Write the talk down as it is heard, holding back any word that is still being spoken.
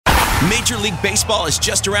Major League Baseball is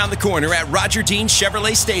just around the corner at Roger Dean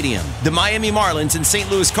Chevrolet Stadium. The Miami Marlins and St.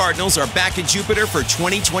 Louis Cardinals are back in Jupiter for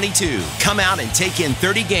 2022. Come out and take in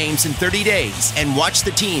 30 games in 30 days and watch the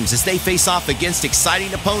teams as they face off against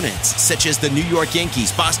exciting opponents such as the New York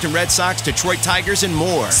Yankees, Boston Red Sox, Detroit Tigers, and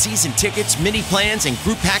more. Season tickets, mini plans, and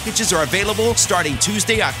group packages are available starting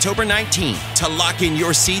Tuesday, October 19th. To lock in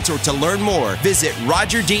your seats or to learn more, visit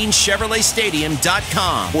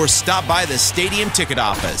RogerDeanChevroletStadium.com or stop by the stadium ticket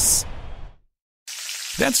office.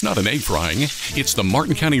 That's not an egg frying. It's the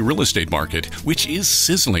Martin County real estate market, which is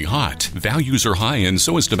sizzling hot. Values are high and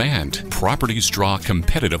so is demand. Properties draw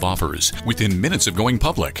competitive offers within minutes of going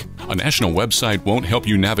public. A national website won't help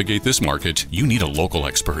you navigate this market. You need a local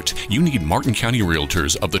expert. You need Martin County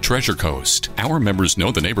Realtors of the Treasure Coast. Our members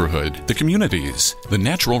know the neighborhood, the communities, the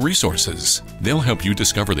natural resources. They'll help you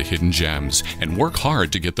discover the hidden gems and work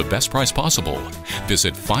hard to get the best price possible.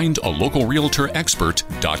 Visit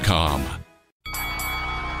findalocalrealtorexpert.com.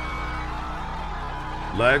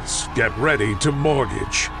 Let's get ready to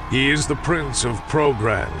mortgage. He is the prince of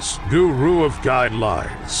programs, guru of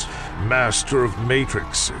guidelines, master of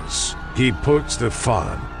matrices. He puts the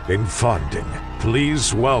fun in funding.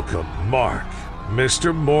 Please welcome Mark,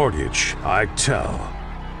 Mr. Mortgage Eitel.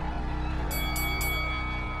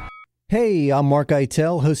 Hey, I'm Mark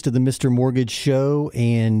Eitel, host of the Mr. Mortgage Show,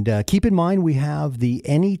 and keep in mind we have the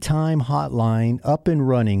Anytime hotline up and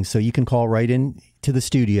running, so you can call right in to the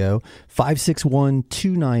studio,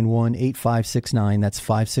 561-291-8569. That's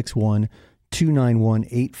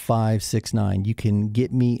 561-291-8569. You can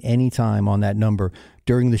get me anytime on that number.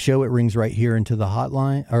 During the show, it rings right here into the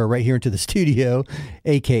hotline, or right here into the studio,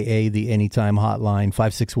 a.k.a. the Anytime hotline,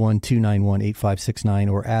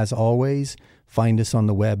 561-291-8569. Or as always, find us on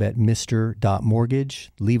the web at mr.mortgage.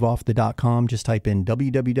 Leave off the .com. Just type in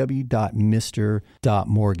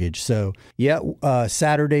www.mr.mortgage. So,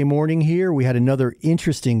 Saturday morning here, we had another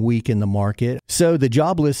interesting week in the market. So the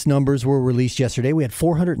jobless numbers were released yesterday. We had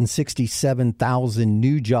 467,000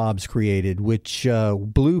 new jobs created, which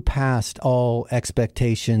blew past all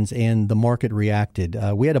expectations, and the market reacted.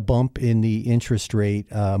 We had a bump in the interest rate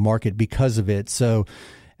market because of it. So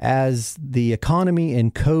as the economy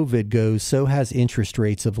and COVID goes, so has interest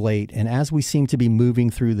rates of late. And as we seem to be moving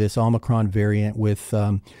through this Omicron variant with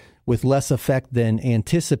less effect than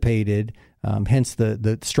anticipated, hence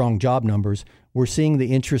the strong job numbers, we're seeing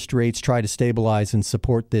the interest rates try to stabilize and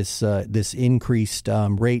support this increased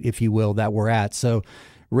rate, if you will, that we're at. So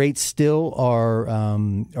rates still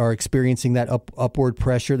are experiencing that upward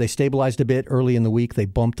pressure. They stabilized a bit early in the week. They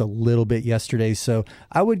bumped a little bit yesterday. So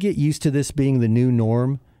I would get used to this being the new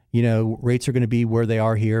norm. You know, rates are going to be where they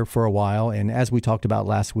are here for a while. And as we talked about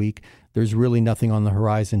last week, there's really nothing on the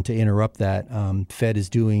horizon to interrupt that. Fed is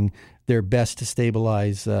doing their best to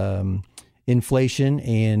stabilize inflation,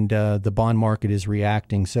 and the bond market is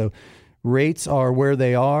reacting. So rates are where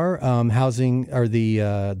they are. Housing or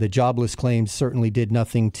the jobless claims certainly did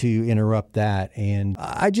nothing to interrupt that. And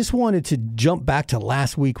I just wanted to jump back to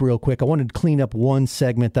last week real quick. I wanted to clean up one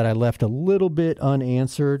segment that I left a little bit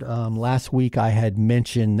unanswered. Last week I had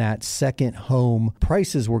mentioned that second home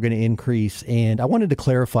prices were going to increase, and I wanted to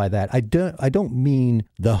clarify that. I don't mean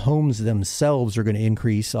the homes themselves are going to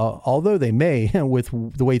increase, although they may with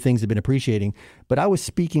the way things have been appreciating. But I was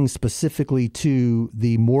speaking specifically to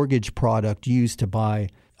the mortgage product used to buy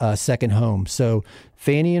a second home. So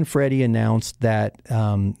Fannie and Freddie announced that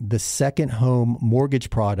the second home mortgage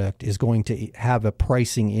product is going to have a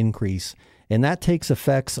pricing increase. And that takes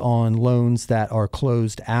effects on loans that are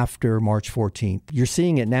closed after March 14th. You're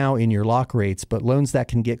seeing it now in your lock rates, but loans that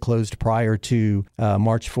can get closed prior to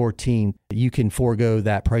March 14th, you can forego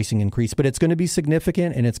that pricing increase. But it's going to be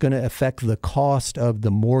significant, and it's going to affect the cost of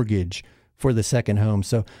the mortgage for the second home.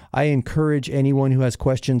 So I encourage anyone who has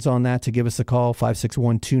questions on that to give us a call.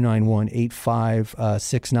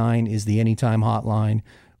 561-291-8569 is the Anytime hotline,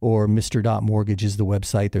 or Mr.Mortgage is the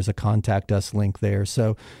website. There's a contact us link there.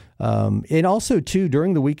 So, and also too,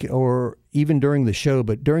 during the week or even during the show,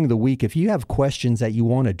 but during the week, if you have questions that you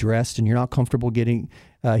want addressed and you're not comfortable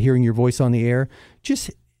hearing your voice on the air, just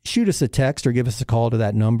shoot us a text or give us a call to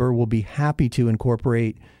that number. We'll be happy to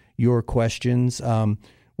incorporate your questions.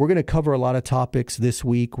 We're going to cover a lot of topics this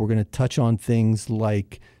week. We're going to touch on things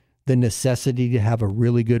like the necessity to have a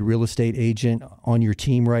really good real estate agent on your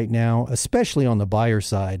team right now, especially on the buyer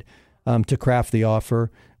side, to craft the offer.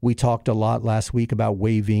 We talked a lot last week about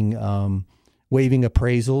waiving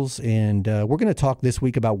appraisals, and we're going to talk this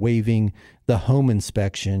week about waiving the home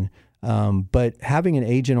inspection. But having an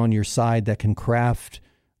agent on your side that can craft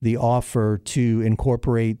the offer to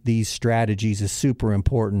incorporate these strategies is super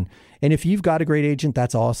important. And if you've got a great agent,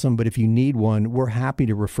 that's awesome. But if you need one, we're happy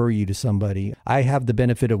to refer you to somebody. I have the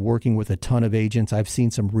benefit of working with a ton of agents. I've seen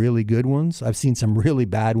some really good ones. I've seen some really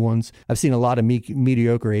bad ones. I've seen a lot of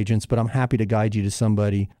mediocre agents, but I'm happy to guide you to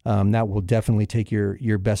somebody that will definitely take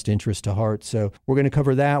your best interest to heart. So we're going to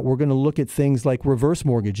cover that. We're going to look at things like reverse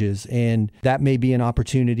mortgages, and that may be an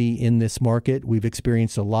opportunity in this market. We've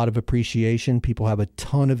experienced a lot of appreciation. People have a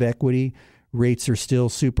ton of equity. Rates are still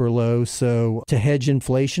super low. So to hedge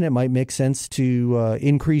inflation, it might make sense to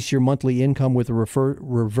increase your monthly income with a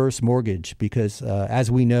reverse mortgage because,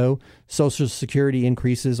 as we know, Social Security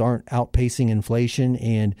increases aren't outpacing inflation.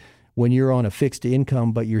 And when you're on a fixed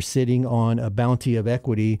income, but you're sitting on a bounty of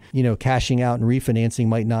equity, cashing out and refinancing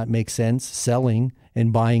might not make sense. Selling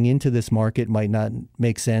and buying into this market might not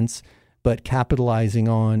make sense. But capitalizing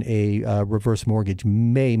on a reverse mortgage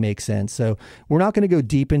may make sense. So we're not going to go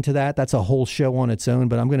deep into that. That's a whole show on its own,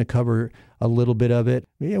 but I'm going to cover a little bit of it.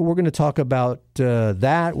 Yeah, we're going to talk about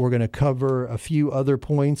that. We're going to cover a few other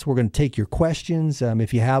points. We're going to take your questions.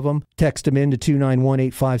 If you have them, text them in to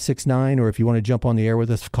 291-8569, or if you want to jump on the air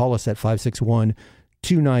with us, call us at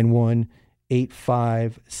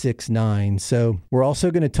 561-291-8569. So we're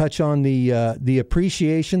also going to touch on the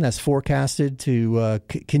appreciation that's forecasted to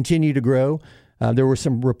continue to grow. There were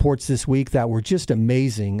some reports this week that were just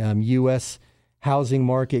amazing. U.S. housing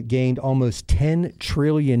market gained almost $10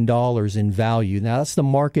 trillion in value. Now, that's the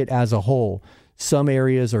market as a whole. Some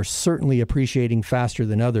areas are certainly appreciating faster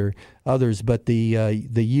than others, but the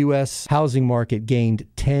U.S. housing market gained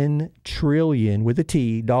 $10 trillion with a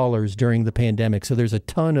T dollars during the pandemic. So there's a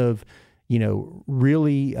ton of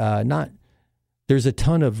there's a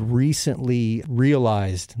ton of recently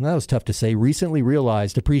realized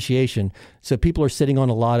appreciation. So people are sitting on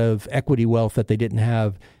a lot of equity wealth that they didn't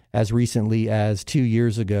have as recently as 2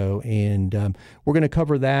 years ago. And we're going to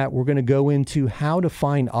cover that. We're going to go into how to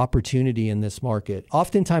find opportunity in this market.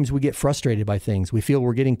 Oftentimes we get frustrated by things. We feel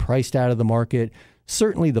we're getting priced out of the market.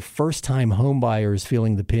 Certainly the first-time home buyer is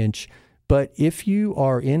feeling the pinch. But if you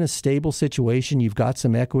are in a stable situation, you've got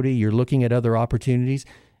some equity, you're looking at other opportunities,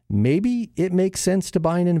 maybe it makes sense to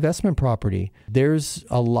buy an investment property. There's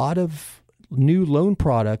a lot of new loan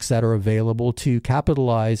products that are available to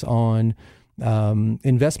capitalize on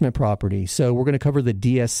investment property. So we're going to cover the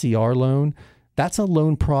DSCR loan. That's a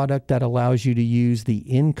loan product that allows you to use the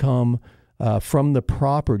income from the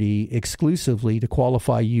property exclusively to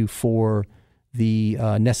qualify you for the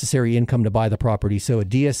necessary income to buy the property. So a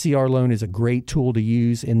DSCR loan is a great tool to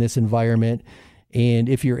use in this environment. And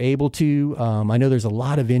if you're able to, I know there's a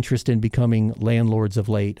lot of interest in becoming landlords of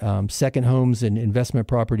late. Second homes and investment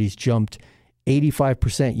properties jumped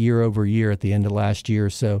 85% year over year at the end of last year.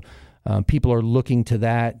 So people are looking to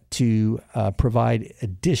that to provide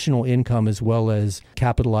additional income as well as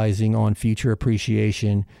capitalizing on future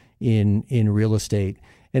appreciation in real estate.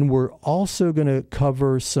 And we're also going to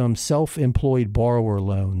cover some self-employed borrower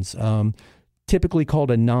loans, typically called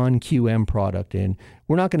a non-QM product. And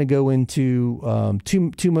we're not going to go into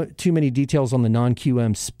too many details on the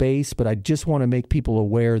non-QM space, but I just want to make people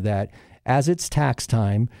aware that as it's tax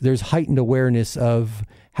time, there's heightened awareness of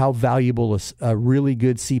how valuable a really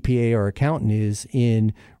good CPA or accountant is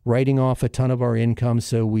in writing off a ton of our income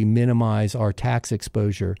so we minimize our tax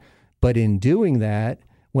exposure. But in doing that,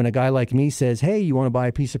 when a guy like me says, hey, you want to buy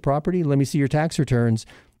a piece of property? Let me see your tax returns.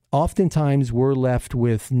 Oftentimes we're left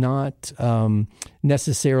with not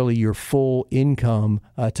necessarily your full income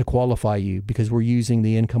to qualify you because we're using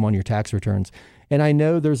the income on your tax returns. And I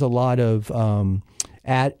know there's a lot of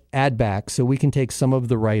add back, so we can take some of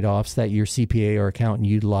the write-offs that your CPA or accountant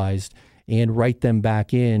utilized and write them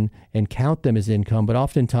back in and count them as income. But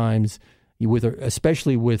oftentimes,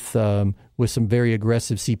 especially with some very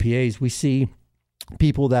aggressive CPAs, we see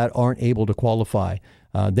people that aren't able to qualify.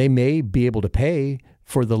 They may be able to pay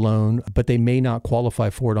for the loan, but they may not qualify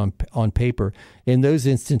for it on paper. In those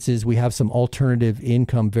instances, we have some alternative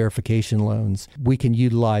income verification loans. We can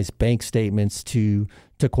utilize bank statements to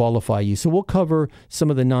qualify you. So we'll cover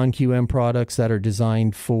some of the non-QM products that are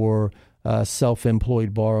designed for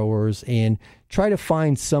self-employed borrowers and try to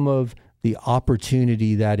find some of the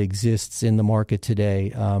opportunity that exists in the market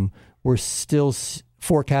today. We're still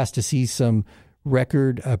forecast to see some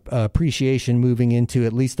record appreciation moving into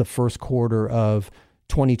at least the first quarter of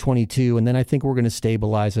 2022. And then I think we're going to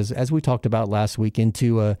stabilize, as we talked about last week,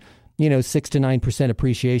 into a 6 to 9%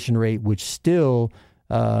 appreciation rate, which still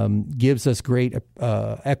gives us great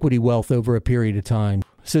equity wealth over a period of time.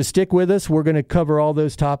 So stick with us. We're going to cover all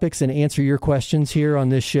those topics and answer your questions here on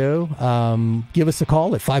this show. Give us a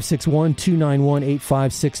call at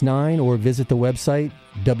 561-291-8569 or visit the website,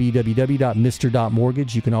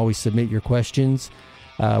 www.mr.mortgage. You can always submit your questions.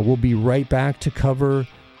 We'll be right back to cover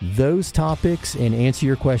those topics and answer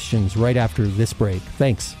your questions right after this break.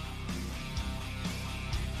 Thanks.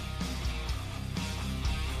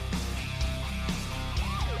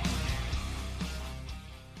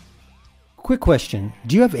 Quick question.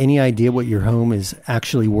 Do you have any idea what your home is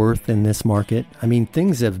actually worth in this market? I mean,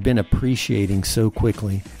 things have been appreciating so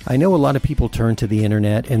quickly. I know a lot of people turn to the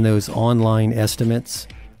internet and those online estimates,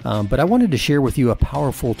 but I wanted to share with you a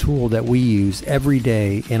powerful tool that we use every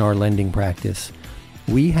day in our lending practice.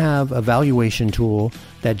 We have a valuation tool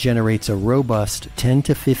that generates a robust 10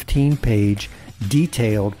 to 15 page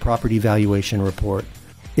detailed property valuation report.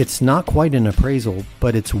 It's not quite an appraisal,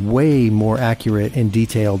 but it's way more accurate and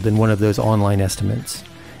detailed than one of those online estimates.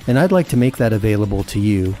 And I'd like to make that available to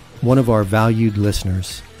you, one of our valued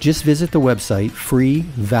listeners. Just visit the website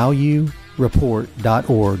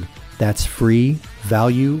freevaluereport.org. That's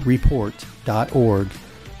freevaluereport.org.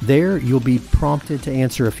 There you'll be prompted to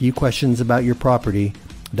answer a few questions about your property.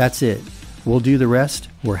 That's it. We'll do the rest.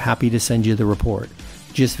 We're happy to send you the report.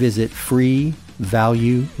 Just visit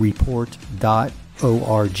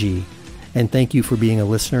freevaluereport.org. And thank you for being a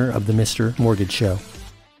listener of the Mr. Mortgage Show.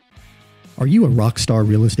 Are you a rock star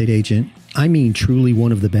real estate agent? I mean, truly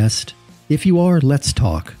one of the best? If you are, let's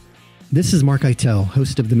talk. This is Mark Eitel,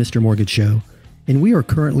 host of the Mr. Mortgage Show, and we are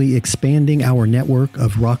currently expanding our network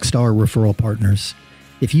of rock star referral partners.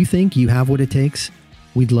 If you think you have what it takes,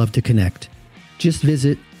 we'd love to connect. Just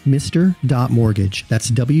visit Mr.Mortgage.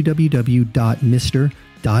 That's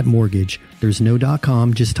www.mr.mortgage. There's no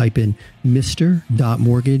 .com. Just type in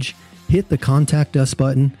Mr.Mortgage, hit the contact us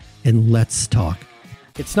button, and let's talk.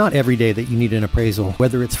 It's not every day that you need an appraisal,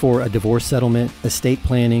 whether it's for a divorce settlement, estate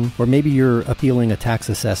planning, or maybe you're appealing a tax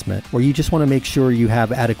assessment, or you just want to make sure you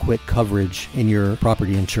have adequate coverage in your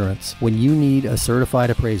property insurance. When you need a certified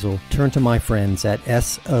appraisal, turn to my friends at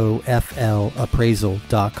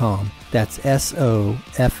soflappraisal.com. That's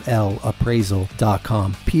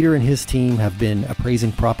soflappraisal.com. Peter and his team have been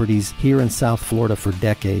appraising properties here in South Florida for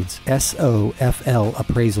decades.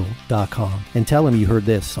 soflappraisal.com. And tell them you heard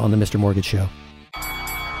this on the Mr. Mortgage Show.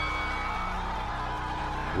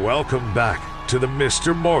 Welcome back to the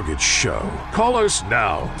Mr. Mortgage Show. Call us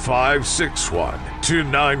now,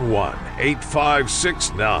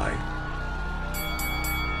 561-291-8569.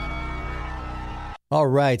 All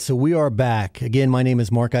right, so we are back. Again, my name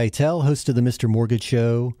is Mark Eitel, host of the Mr. Mortgage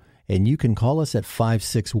Show, and you can call us at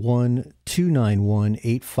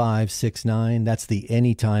 561-291-8569. That's the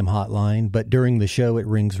anytime hotline, but during the show, it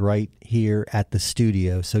rings right here at the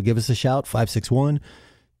studio. So give us a shout,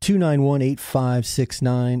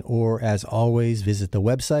 561-291-8569, or as always, visit the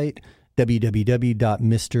website,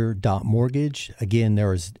 www.mr.mortgage. Again,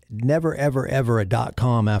 there is never, ever, ever a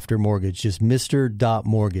 .com after mortgage, just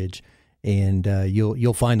mr.mortgage. And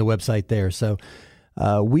you'll find the website there. So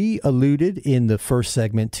we alluded in the first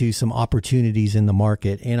segment to some opportunities in the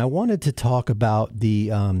market, and I wanted to talk about the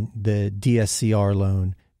DSCR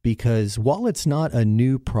loan, because while it's not a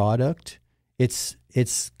new product, it's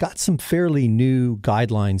got some fairly new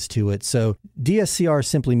guidelines to it. So DSCR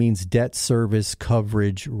simply means debt service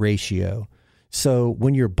coverage ratio. So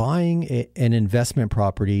when you're buying an investment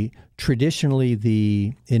property, traditionally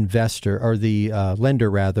the investor, or the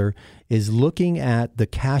lender rather, is looking at the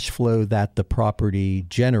cash flow that the property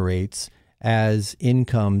generates as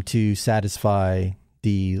income to satisfy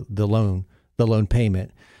the loan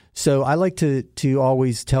payment. So I like to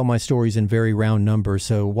always tell my stories in very round numbers.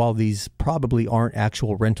 So while these probably aren't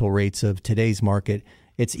actual rental rates of today's market,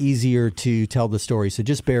 it's easier to tell the story. So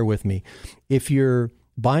just bear with me. If you're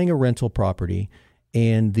buying a rental property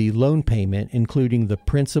and the loan payment, including the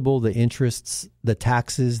principal, the interests, the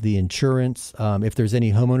taxes, the insurance, if there's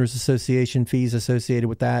any homeowners association fees associated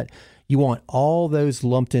with that, you want all those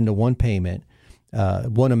lumped into one payment,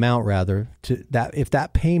 one amount rather. To that, if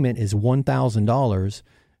that payment is $1,000,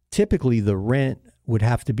 typically the rent would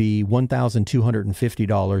have to be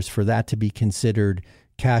 $1,250 for that to be considered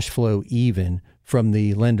cash flow even from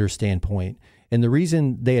the lender standpoint. And the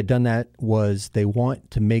reason they had done that was they want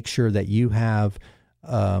to make sure that you have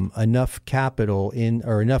enough capital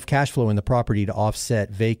or enough cash flow in the property to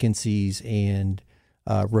offset vacancies and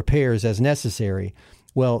repairs as necessary.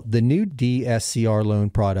 Well, the new DSCR loan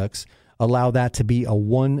products allow that to be a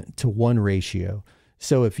 1-to-1 ratio.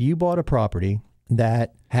 So if you bought a property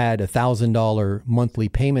that had $1,000 monthly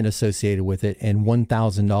payment associated with it and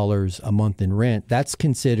 $1,000 a month in rent, that's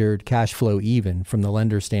considered cash flow even from the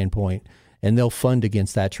lender standpoint, and they'll fund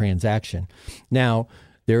against that transaction. Now,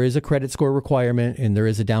 there is a credit score requirement and there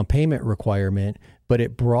is a down payment requirement, but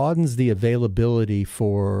it broadens the availability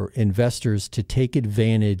for investors to take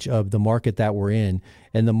advantage of the market that we're in.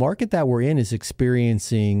 And the market that we're in is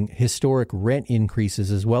experiencing historic rent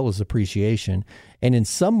increases as well as appreciation. And in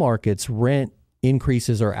some markets, rent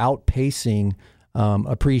increases are outpacing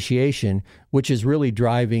appreciation, which is really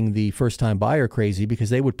driving the first-time buyer crazy because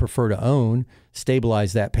they would prefer to own,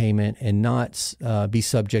 stabilize that payment, and not be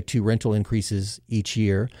subject to rental increases each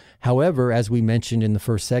year. However, as we mentioned in the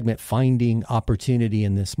first segment, finding opportunity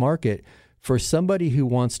in this market, for somebody who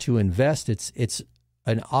wants to invest, it's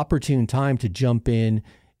an opportune time to jump in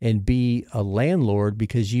and be a landlord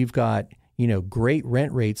because you've got great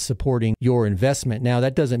rent rates supporting your investment. Now,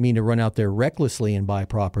 that doesn't mean to run out there recklessly and buy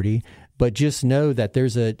property, but just know that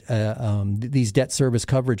there's these debt service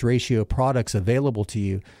coverage ratio products available to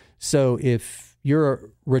you. So if you're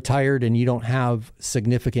retired and you don't have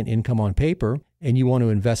significant income on paper and you want to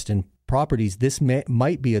invest in properties, this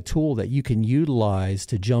might be a tool that you can utilize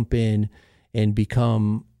to jump in and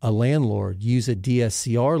become a landlord. Use a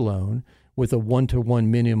DSCR loan with a 1-to-1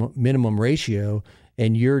 minimum ratio,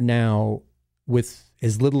 and you're now with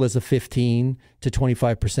as little as a 15 to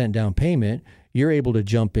 25% down payment, you're able to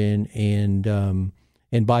jump in and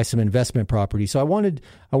buy some investment property. So I wanted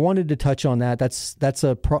to touch on that.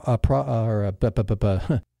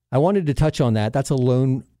 I wanted to touch on that. That's a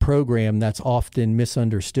loan program that's often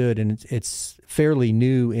misunderstood, and it's fairly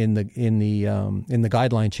new in the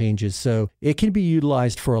guideline changes. So it can be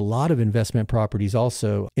utilized for a lot of investment properties,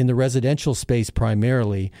 also in the residential space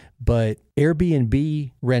primarily, but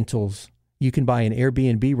Airbnb rentals. You can buy an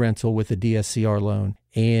Airbnb rental with a DSCR loan.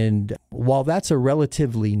 And while that's a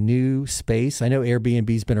relatively new space, I know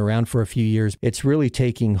Airbnb's been around for a few years. It's really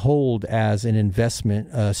taking hold as an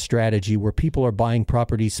investment strategy where people are buying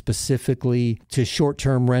properties specifically to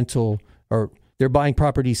short-term rental, or they're buying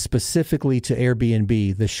properties specifically to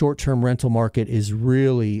Airbnb. The short-term rental market is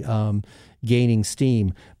really gaining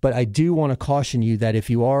steam. But I do want to caution you that if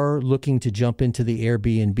you are looking to jump into the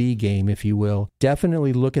Airbnb game, if you will,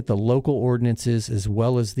 definitely look at the local ordinances as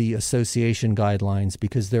well as the association guidelines,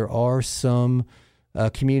 because there are some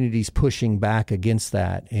communities pushing back against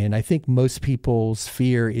that. And I think most people's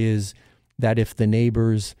fear is that if the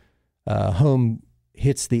neighbor's home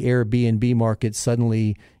hits the Airbnb market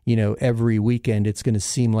suddenly, every weekend, it's going to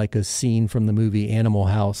seem like a scene from the movie Animal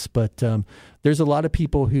House. But there's a lot of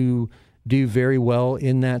people who do very well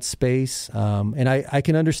in that space. And I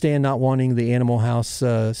can understand not wanting the Animal House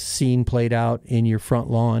scene played out in your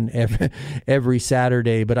front lawn every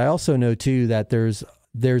Saturday. But I also know, too, that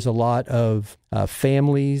there's a lot of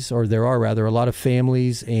families, or there are rather a lot of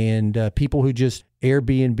families and people who just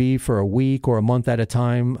Airbnb for a week or a month at a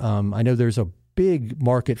time. I know there's a big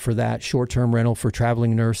market for that, short-term rental for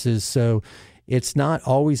traveling nurses. So it's not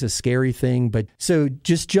always a scary thing, but so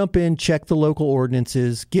just jump in, check the local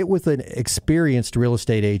ordinances, get with an experienced real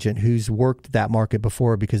estate agent who's worked that market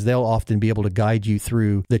before, because they'll often be able to guide you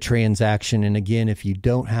through the transaction. And again, if you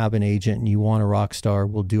don't have an agent and you want a rock star,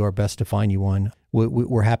 we'll do our best to find you one.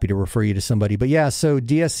 We're happy to refer you to somebody. But yeah, so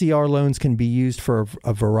DSCR loans can be used for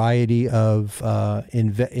a variety of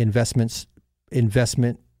investment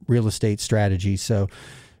real estate strategies. So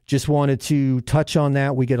just wanted to touch on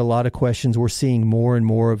that. We get a lot of questions. We're seeing more and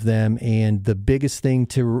more of them. And the biggest thing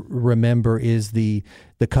to remember is the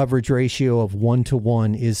coverage ratio of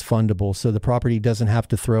 1-to-1 is fundable. So the property doesn't have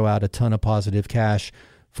to throw out a ton of positive cash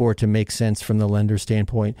for it to make sense from the lender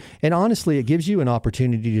standpoint. And honestly, it gives you an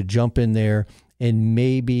opportunity to jump in there, and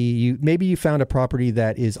maybe you found a property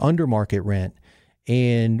that is under market rent,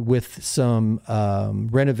 and with some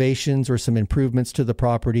renovations or some improvements to the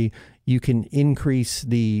property, you can increase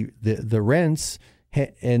the rents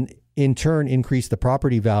and in turn increase the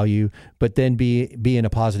property value, but then be in a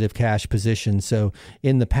positive cash position. So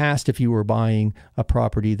in the past, if you were buying a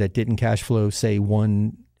property that didn't cash flow, say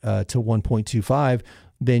 1 to 1.25,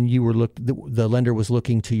 then the lender was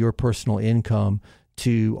looking to your personal income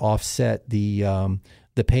to offset the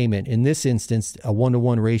payment. In this instance, a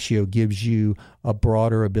 1-to-1 ratio gives you a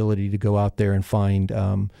broader ability to go out there and find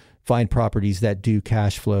properties that do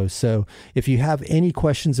cash flow. So if you have any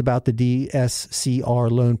questions about the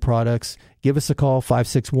DSCR loan products, give us a call,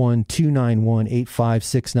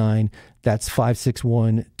 561-291-8569. That's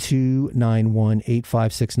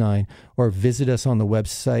 561-291-8569. Or visit us on the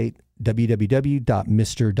website,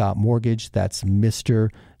 www.mr.mortgage. That's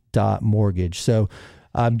mr.mortgage. So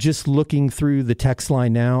I'm just looking through the text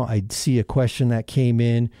line now. I see a question that came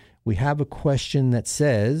in. We have a question that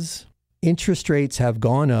says, interest rates have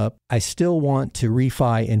gone up. I still want to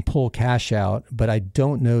refi and pull cash out, but I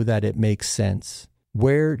don't know that it makes sense.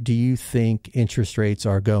 Where do you think interest rates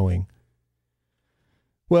are going?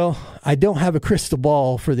 Well, I don't have a crystal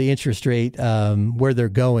ball for the interest rate where they're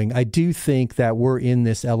going. I do think that we're in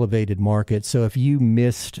this elevated market. So if you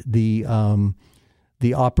missed the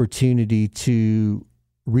opportunity to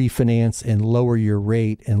refinance and lower your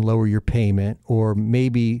rate and lower your payment, or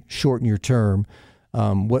maybe shorten your term,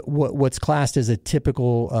 what's classed as a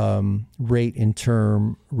typical rate and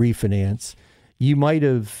term refinance, you might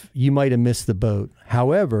have missed the boat.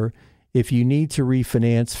 However, if you need to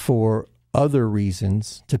refinance for other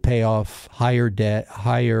reasons, to pay off higher debt,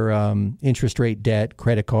 higher interest rate debt,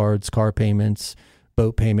 credit cards, car payments,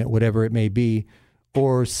 boat payment, whatever it may be,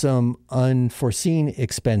 or some unforeseen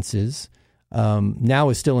expenses, now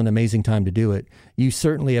is still an amazing time to do it. You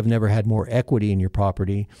certainly have never had more equity in your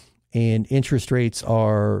property, and interest rates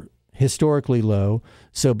are historically low.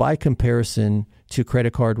 So by comparison to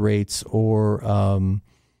credit card rates or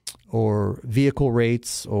vehicle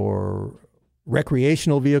rates or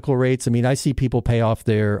recreational vehicle rates, I mean, I see people pay off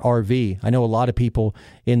their RV. I know a lot of people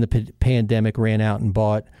in the pandemic ran out and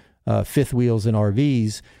bought fifth wheels and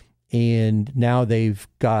RVs, and now they've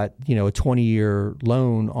got, a 20-year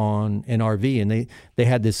loan on an RV, and they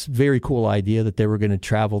had this very cool idea that they were going to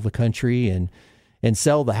travel the country and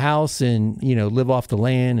sell the house and, live off the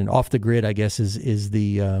land and off the grid, I guess is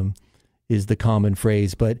the common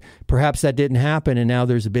phrase. But perhaps that didn't happen, and now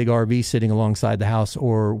there's a big RV sitting alongside the house,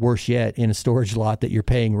 or worse yet, in a storage lot that you're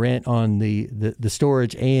paying rent on the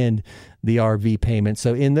storage and the RV payment.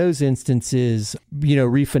 So in those instances,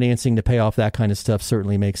 refinancing to pay off that kind of stuff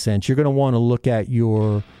certainly makes sense. You're going to want to look at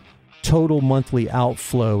your total monthly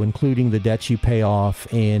outflow, including the debts you pay off,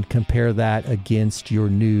 and compare that against your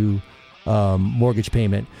new mortgage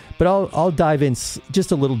payment. But I'll dive in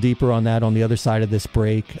just a little deeper on that on the other side of this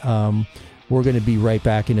break. We're going to be right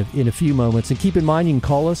back in a few moments. And keep in mind, you can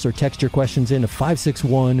call us or text your questions in to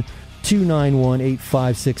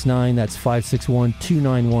 561-291-8569. That's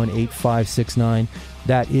 561-291-8569.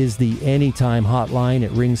 That is the Anytime hotline.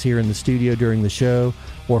 It rings here in the studio during the show,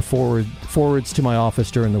 or forwards to my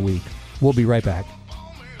office during the week. We'll be right back.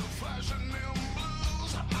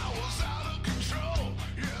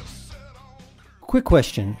 Quick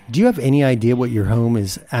question. Do you have any idea what your home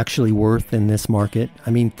is actually worth in this market? I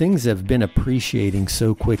mean, things have been appreciating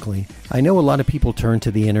so quickly. I know a lot of people turn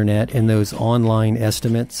to the internet and those online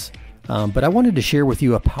estimates, but I wanted to share with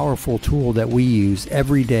you a powerful tool that we use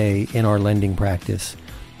every day in our lending practice.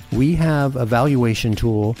 We have a valuation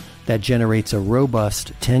tool that generates a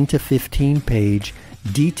robust 10 to 15 page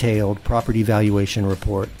detailed property valuation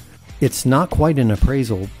report. It's not quite an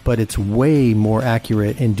appraisal, but it's way more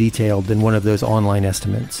accurate and detailed than one of those online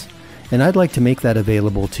estimates. And I'd like to make that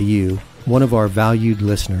available to you, one of our valued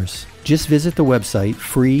listeners. Just visit the website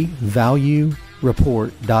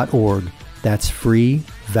freevaluereport.org. That's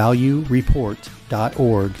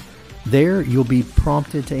freevaluereport.org. There you'll be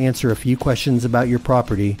prompted to answer a few questions about your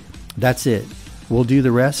property. That's it. We'll do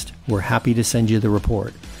the rest. We're happy to send you the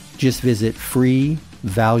report. Just visit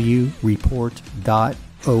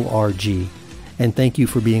freevaluereport.org. And thank you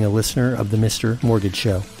for being a listener of the Mr. Mortgage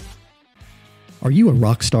Show. Are you a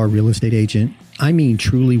rock star real estate agent? I mean,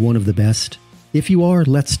 truly one of the best? If you are,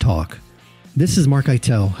 let's talk. This is Mark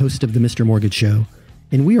Eitel, host of the Mr. Mortgage Show,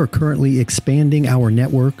 and we are currently expanding our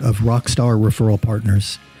network of rock star referral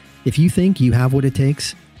partners. If you think you have what it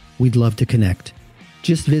takes, we'd love to connect.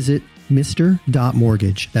 Just visit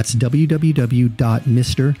Mr.Mortgage. That's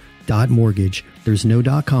www.mr.mortgage. There's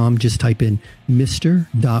no .com. Just type in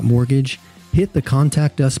Mr.Mortgage, hit the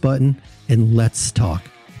contact us button, and let's talk.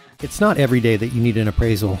 It's not every day that you need an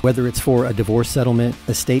appraisal, whether it's for a divorce settlement,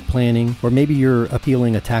 estate planning, or maybe you're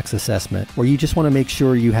appealing a tax assessment, or you just want to make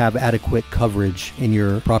sure you have adequate coverage in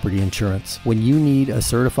your property insurance. When you need a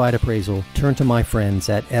certified appraisal, turn to my friends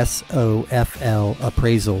at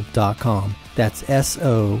SOFLappraisal.com. That's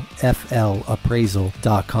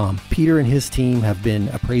SOFLappraisal.com. Peter and his team have been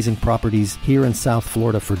appraising properties here in South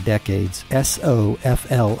Florida for decades.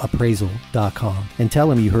 SOFLappraisal.com. And tell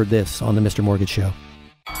them you heard this on the Mr. Mortgage Show.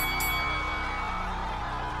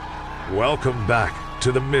 Welcome back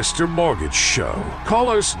to the Mr. Mortgage Show. Call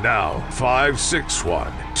us now,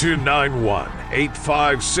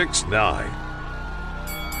 561-291-8569.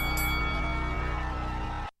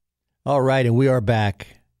 All right, and we are back.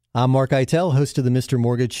 I'm Mark Eitel, host of the Mr.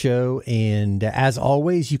 Mortgage Show, and as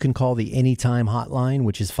always, you can call the Anytime hotline,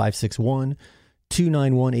 which is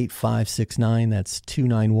 561-291-8569. That's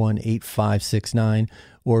 291-8569,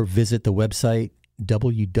 or visit the website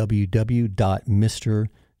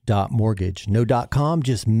www.mr.mortgage. No .com,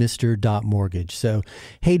 just Mr.Mortgage. So,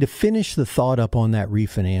 hey, to finish the thought up on that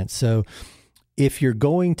refinance, so if you're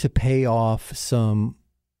going to pay off some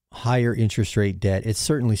higher interest rate debt, it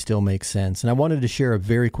certainly still makes sense. And I wanted to share a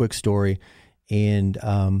very quick story. And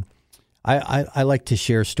I like to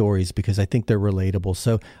share stories because I think they're relatable.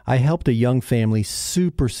 So I helped a young family,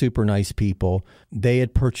 super, super nice people. They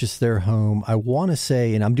had purchased their home. I want to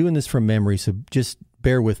say, and I'm doing this from memory, so just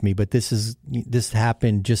bear with me, but this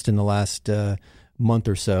happened just in the last month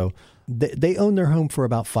or so. They owned their home for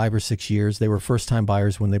about 5 or 6 years. They were first-time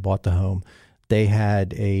buyers when they bought the home. They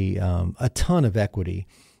had a ton of equity.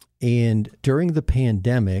 And during the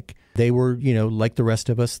pandemic, they were, like the rest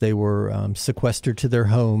of us, they were sequestered to their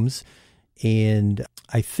homes. And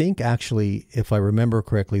I think actually, if I remember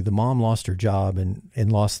correctly, the mom lost her job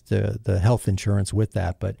and lost the health insurance with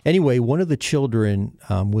that. But anyway, one of the children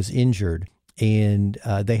was injured, and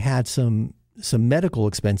they had some medical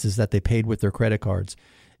expenses that they paid with their credit cards.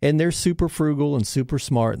 And they're super frugal and super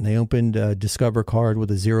smart, and they opened a Discover card with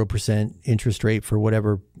a 0% interest rate for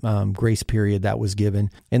whatever grace period that was given.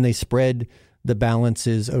 And they spread the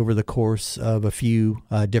balances over the course of a few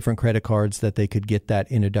different credit cards that they could get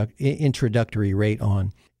that introductory rate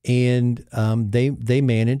on. And they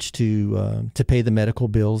managed to pay the medical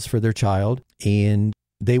bills for their child, and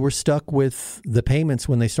they were stuck with the payments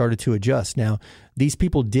when they started to adjust. Now, these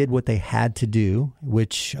people did what they had to do,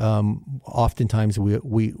 which oftentimes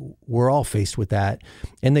we're all faced with that,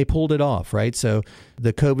 and they pulled it off, right? So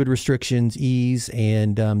the COVID restrictions ease,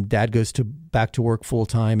 and dad goes back to work full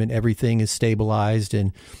time, and everything is stabilized,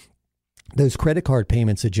 and those credit card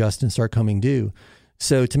payments adjust and start coming due.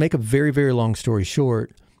 So to make a very, very long story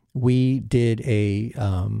short, we did a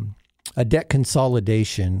debt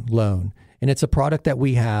consolidation loan. And it's a product that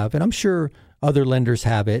we have, and I'm sure other lenders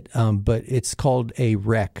have it, but it's called a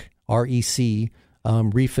REC, R-E-C,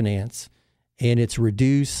 refinance. And it's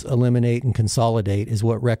reduce, eliminate, and consolidate is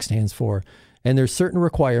what REC stands for. And there's certain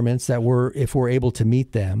requirements that if we're able to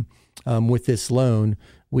meet them with this loan,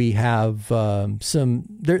 we have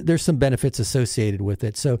there's some benefits associated with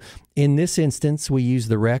it. So in this instance, we use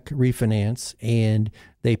the REC refinance, and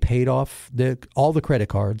they paid off all the credit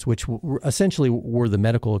cards, which essentially were the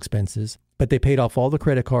medical expenses. But they paid off all the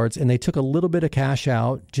credit cards, and they took a little bit of cash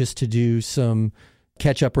out just to do some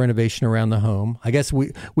catch-up renovation around the home. I guess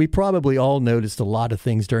we probably all noticed a lot of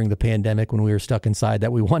things during the pandemic when we were stuck inside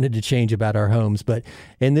that we wanted to change about our homes. But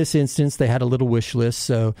in this instance, they had a little wish list,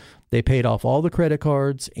 so they paid off all the credit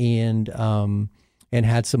cards and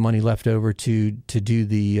had some money left over to do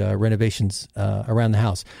the renovations around the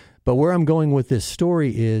house. But where I'm going with this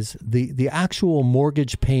story is the actual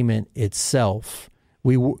mortgage payment itself.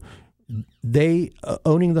 They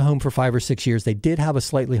owning the home for 5 or 6 years, they did have a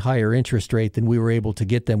slightly higher interest rate than we were able to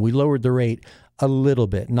get them. We lowered the rate a little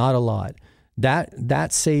bit, not a lot.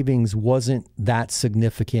 That savings wasn't that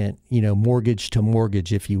significant, mortgage to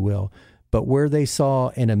mortgage, if you will. But where they saw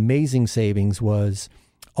an amazing savings was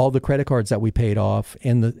all the credit cards that we paid off,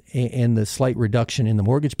 and the slight reduction in the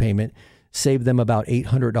mortgage payment saved them about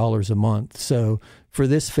 $800 a month. So for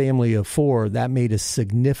this family of 4, that made a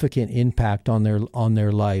significant impact on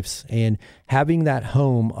their lives. And having that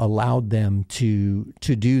home allowed them to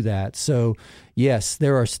do that. So yes,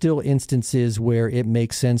 there are still instances where it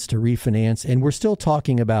makes sense to refinance. And we're still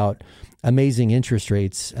talking about amazing interest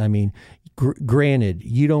rates. I mean, granted,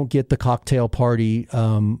 you don't get the cocktail party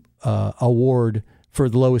award for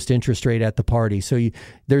the lowest interest rate at the party. So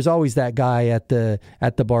there's always that guy at the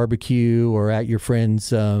barbecue or at your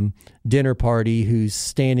friend's dinner party who's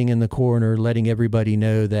standing in the corner letting everybody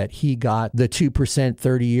know that he got the 2%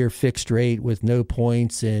 30-year fixed rate with no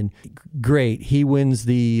points, and great, he wins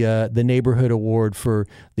the neighborhood award for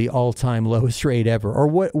the all-time lowest rate ever, or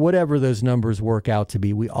whatever those numbers work out to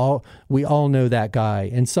be. We all know that guy,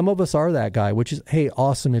 and some of us are that guy, which is, hey,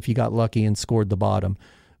 awesome if you got lucky and scored the bottom.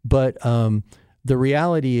 But the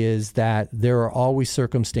reality is that there are always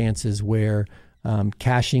circumstances where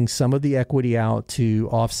cashing some of the equity out to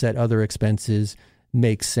offset other expenses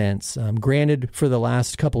makes sense. Granted, for the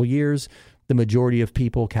last couple of years, the majority of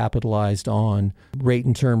people capitalized on rate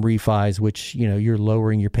and term refis, which, you're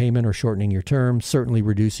lowering your payment or shortening your term, certainly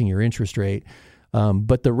reducing your interest rate.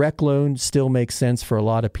 But the REC loan still makes sense for a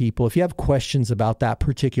lot of people. If you have questions about that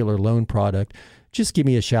particular loan product, just give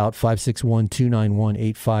me a shout,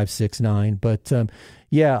 561-291-8569. But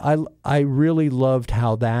I really loved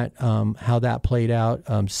how that played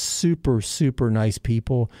out. Super, super nice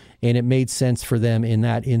people, and it made sense for them in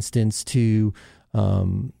that instance to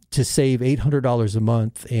save $800 a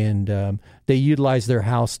month, and they utilized their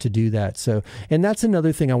house to do that. So, and that's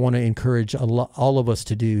another thing I want to encourage all of us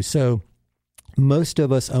to do. So, most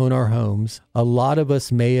of us own our homes. A lot of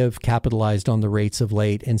us may have capitalized on the rates of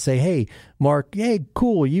late and say, hey, Mark, hey,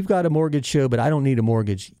 cool, you've got a mortgage show, but I don't need a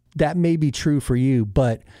mortgage. That may be true for you,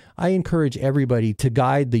 but I encourage everybody to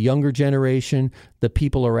guide the younger generation, the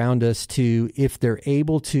people around us to, if they're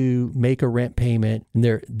able to make a rent payment,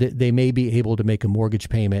 they may be able to make a mortgage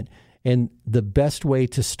payment. And the best way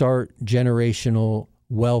to start generational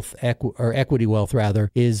wealth or equity wealth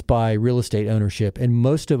rather is by real estate ownership. And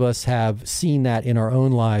most of us have seen that in our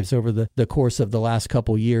own lives over the course of the last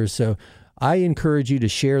couple years. So I encourage you to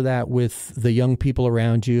share that with the young people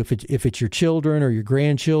around you. If it's your children or your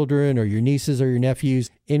grandchildren or your nieces or your nephews,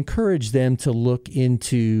 encourage them to look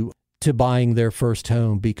into buying their first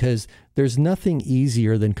home, because there's nothing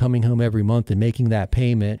easier than coming home every month and making that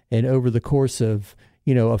payment. And over the course of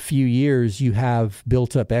a few years, you have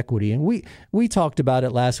built up equity. And we talked about it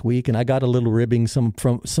last week, and I got a little ribbing from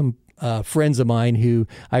some friends of mine who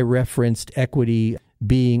I referenced equity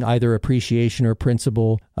being either appreciation or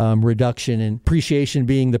principal reduction, and appreciation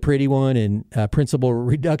being the pretty one and principal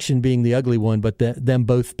reduction being the ugly one, but them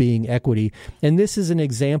both being equity. And this is an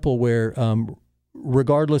example where,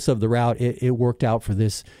 regardless of the route, it worked out for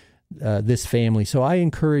this family. So I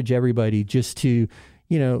encourage everybody just to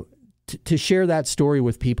share that story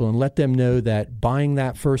with people and let them know that buying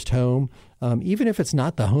that first home, even if it's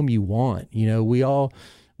not the home you want, we all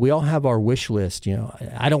have our wish list.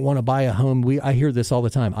 I don't want to buy a home. I hear this all the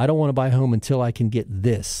time. I don't want to buy a home until I can get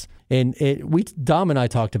this. And Dom and I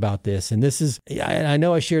talked about this, and I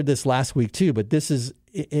know I shared this last week too, but this is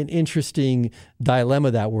an interesting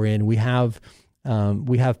dilemma that we're in. We have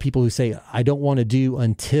people who say, I don't want to do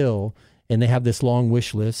until, and they have this long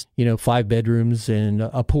wish list, 5 bedrooms and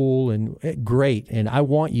a pool, and great. And I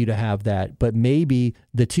want you to have that. But maybe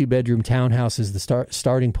the 2-bedroom townhouse is the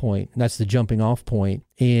starting point. That's the jumping off point.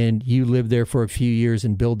 And you live there for a few years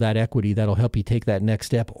and build that equity that'll help you take that next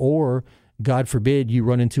step. Or, God forbid, you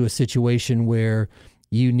run into a situation where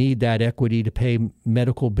you need that equity to pay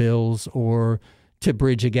medical bills or to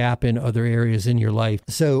bridge a gap in other areas in your life.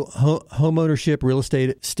 So home ownership, real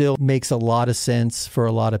estate still makes a lot of sense for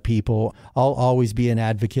a lot of people. I'll always be an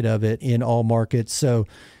advocate of it in all markets. So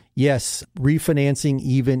yes, refinancing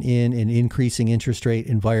even in an increasing interest rate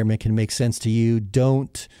environment can make sense to you.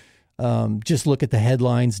 Don't just look at the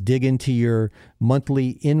headlines, dig into your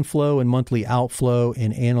monthly inflow and monthly outflow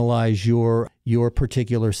and analyze your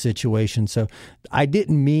particular situation. So I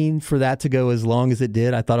didn't mean for that to go as long as it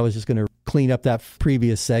did. I thought I was just going to clean up that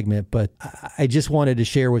previous segment, but I just wanted to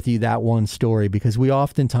share with you that one story, because we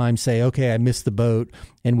oftentimes say, okay, I missed the boat,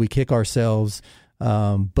 and we kick ourselves.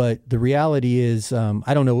 But the reality is,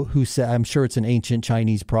 I don't know who said, I'm sure it's an ancient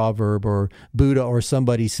Chinese proverb, or Buddha or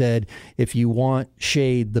somebody said, if you want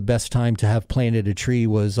shade, the best time to have planted a tree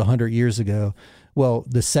was 100 years ago. Well,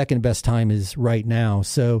 the second best time is right now.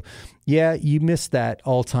 So yeah, you missed that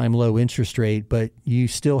all-time low interest rate, but you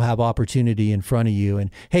still have opportunity in front of you.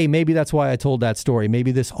 And hey, maybe that's why I told that story.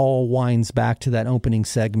 Maybe this all winds back to that opening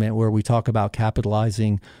segment where we talk about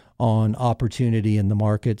capitalizing on opportunity in the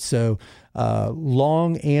market. So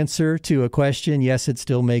long answer to a question. Yes, it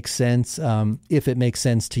still makes sense if it makes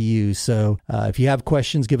sense to you. So if you have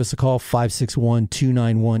questions, give us a call.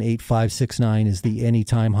 561-291-8569 is the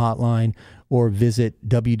anytime hotline, or visit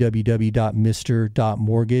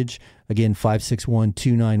www.mr.mortgage. Again,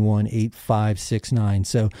 561-291-8569.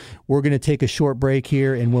 So we're going to take a short break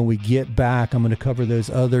here, and when we get back, I'm going to cover those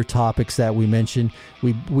other topics that we mentioned.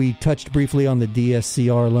 We touched briefly on the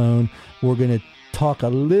DSCR loan. We're going to talk a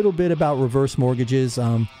little bit about reverse mortgages.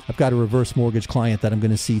 I've got a reverse mortgage client that I'm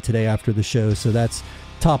going to see today after the show, so that's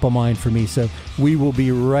top of mind for me. So we will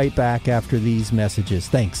be right back after these messages.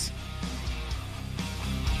 Thanks.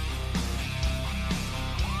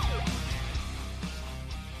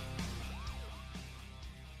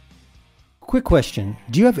 Quick question.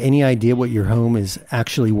 Do you have any idea what your home is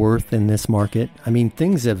actually worth in this market? I mean,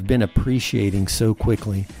 things have been appreciating so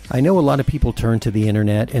quickly. I know a lot of people turn to the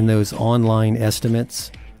internet and those online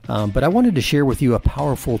estimates, but I wanted to share with you a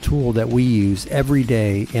powerful tool that we use every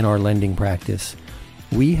day in our lending practice.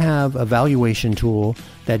 We have a valuation tool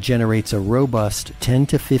that generates a robust 10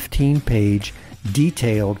 to 15 page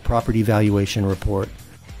detailed property valuation report.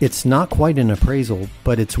 It's not quite an appraisal,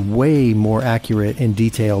 but it's way more accurate and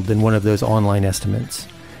detailed than one of those online estimates.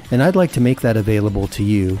 And I'd like to make that available to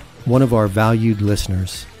you, one of our valued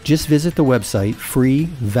listeners. Just visit the website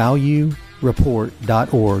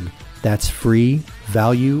freevaluereport.org. That's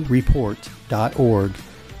freevaluereport.org.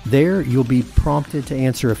 There you'll be prompted to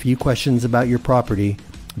answer a few questions about your property.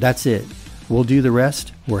 That's it. We'll do the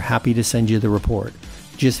rest. We're happy to send you the report.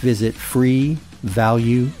 Just visit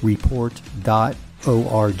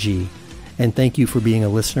freevaluereport.org. and thank you for being a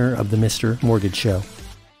listener of the Mr. Mortgage Show.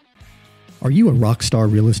 Are you a rock star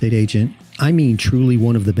real estate agent? I mean, truly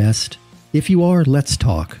one of the best? If you are, let's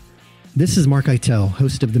talk. This is Mark Eitel,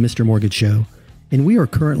 host of the Mr. Mortgage Show, and we are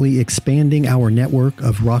currently expanding our network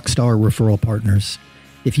of rockstar referral partners.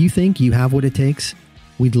 If you think you have what it takes,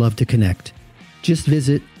 we'd love to connect. Just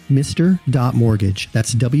visit Mr.Mortgage.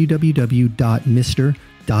 That's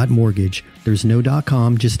www.mr.mortgage. There's no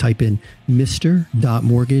 .com. Just type in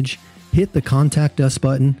Mr.Mortgage, hit the contact us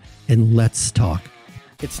button, and let's talk.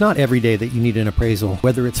 It's not every day that you need an appraisal,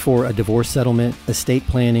 whether it's for a divorce settlement, estate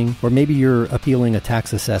planning, or maybe you're appealing a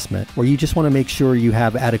tax assessment, or you just want to make sure you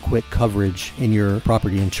have adequate coverage in your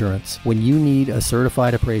property insurance. When you need a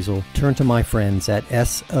certified appraisal, turn to my friends at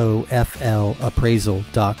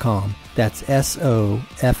soflappraisal.com. That's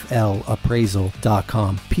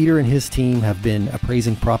soflappraisal.com. Peter and his team have been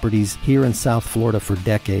appraising properties here in South Florida for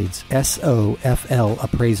decades.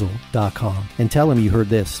 soflappraisal.com. And tell them you heard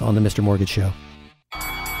this on the Mr. Mortgage Show.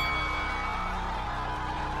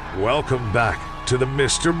 Welcome back to the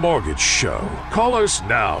Mr. Mortgage Show. Call us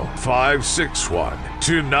now,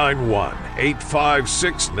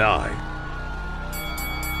 561-291-8569.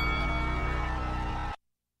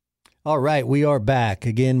 All right, we are back.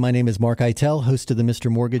 Again, my name is Mark Eitel, host of the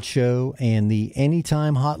Mr. Mortgage Show, and the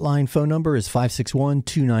Anytime Hotline phone number is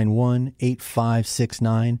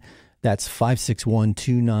 561-291-8569. That's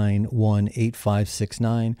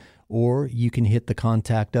 561-291-8569. Or you can hit the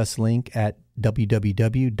Contact Us link at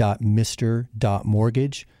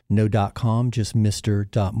www.mr.mortgage. No .com, just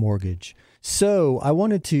mr.mortgage. So I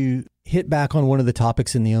wanted to hit back on one of the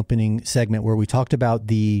topics in the opening segment where we talked about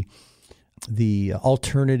the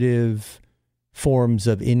alternative forms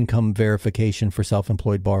of income verification for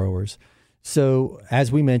self-employed borrowers. So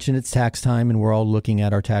as we mentioned, it's tax time and we're all looking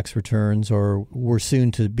at our tax returns, or we're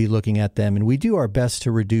soon to be looking at them. And we do our best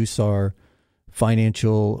to reduce our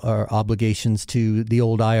financial obligations to the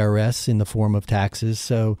old IRS in the form of taxes.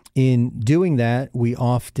 So in doing that, we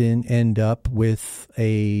often end up with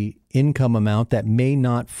a income amount that may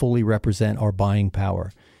not fully represent our buying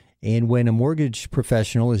power. And when a mortgage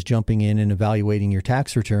professional is jumping in and evaluating your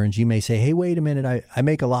tax returns, you may say, hey, wait a minute, I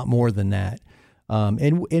make a lot more than that.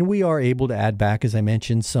 And we are able to add back, as I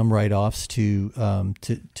mentioned, some write-offs to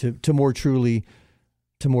more truly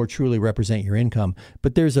represent your income.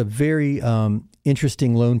 But there's a very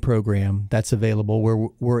interesting loan program that's available where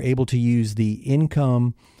we're able to use the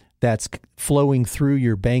income that's flowing through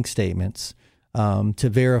your bank statements to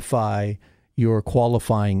verify your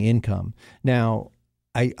qualifying income. Now,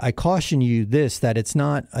 I caution you that it's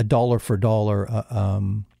not a dollar for dollar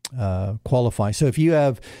qualify. So if you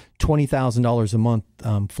have $20,000 a month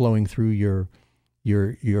flowing through your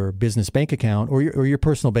business bank account or your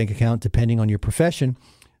personal bank account, depending on your profession,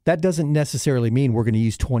 that doesn't necessarily mean we're going to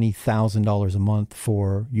use $20,000 a month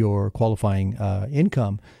for your qualifying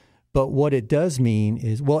income. But what it does mean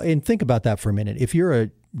is, well, and think about that for a minute. If you're a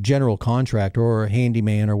general contractor or a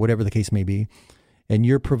handyman or whatever the case may be, and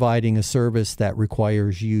you're providing a service that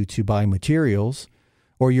requires you to buy materials,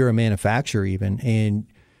 or you're a manufacturer even, and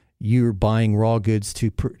you're buying raw goods to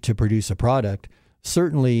produce a product,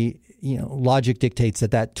 certainly, logic dictates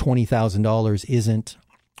that $20,000 isn't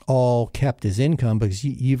all kept as income, because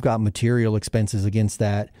you've got material expenses against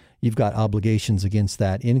that. You've got obligations against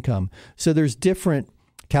that income. So there's different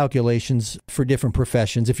calculations for different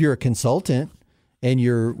professions. If you're a consultant and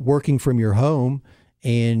you're working from your home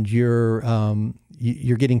and you're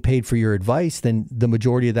getting paid for your advice, then the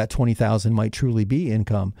majority of that $20,000 might truly be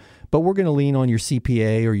income. But we're going to lean on your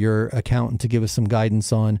CPA or your accountant to give us some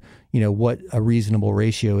guidance on, what a reasonable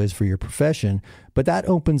ratio is for your profession. But that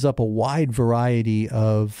opens up a wide variety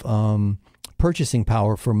of purchasing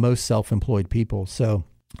power for most self-employed people. So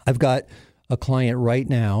I've got a client right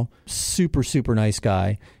now, super, super nice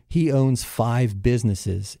guy. He owns 5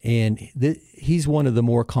 businesses, and he's one of the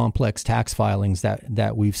more complex tax filings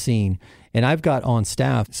that we've seen. And I've got on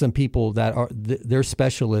staff some people that they're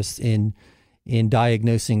specialists in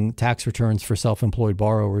diagnosing tax returns for self-employed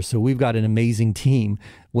borrowers. So we've got an amazing team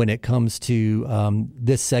when it comes to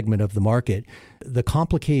this segment of the market. The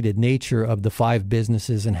complicated nature of the 5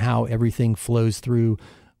 businesses and how everything flows through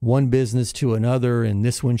one business to another, and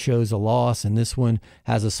this one shows a loss and this one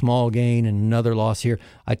has a small gain and another loss here.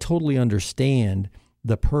 I totally understand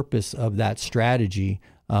the purpose of that strategy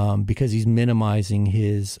because he's minimizing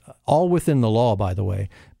his, all within the law, by the way,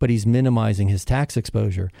 but he's minimizing his tax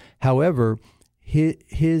exposure. However,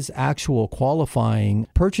 his actual qualifying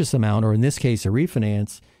purchase amount, or in this case, a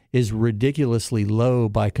refinance, is ridiculously low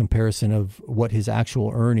by comparison of what his actual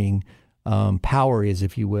earning power is,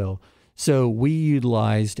 if you will. So we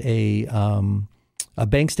utilized a a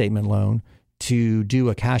bank statement loan to do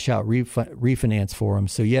a cash out refinance for them.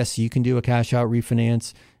 So yes, you can do a cash out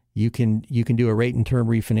refinance. You can do a rate and term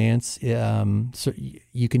refinance. So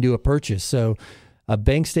you can do a purchase. So a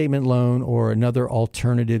bank statement loan or another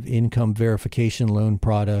alternative income verification loan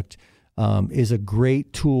product is a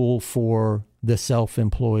great tool for the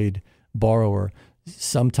self-employed borrower.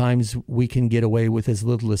 Sometimes we can get away with as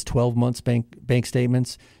little as 12 months bank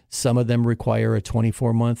statements. Some of them require a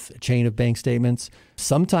 24-month chain of bank statements.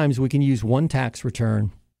 Sometimes we can use one tax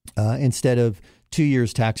return instead of 2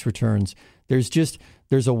 years tax returns.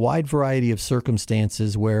 There's a wide variety of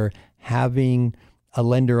circumstances where having a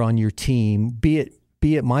lender on your team, be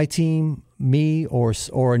it my team, me,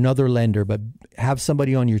 or another lender, but have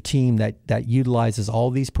somebody on your team that utilizes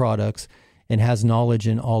all these products and has knowledge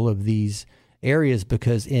in all of these areas,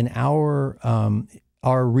 because in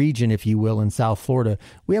our region, if you will, in South Florida,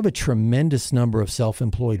 we have a tremendous number of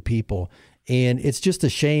self-employed people. And it's just a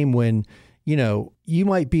shame when, you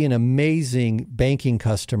might be an amazing banking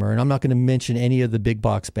customer, and I'm not going to mention any of the big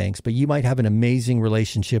box banks, but you might have an amazing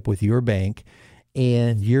relationship with your bank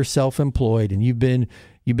and you're self-employed and you've been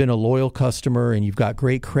a loyal customer and you've got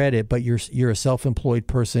great credit, but you're a self-employed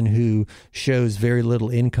person who shows very little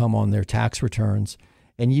income on their tax returns.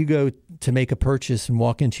 And you go to make a purchase and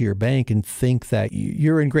walk into your bank and think that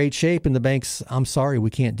you're in great shape, and the bank's, I'm sorry, we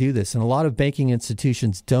can't do this. And a lot of banking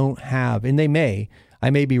institutions don't have, and I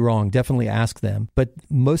may be wrong, definitely ask them, but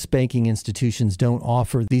most banking institutions don't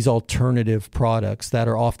offer these alternative products that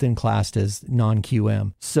are often classed as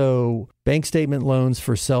non-QM. So bank statement loans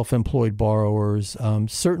for self-employed borrowers,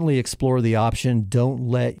 certainly explore the option. Don't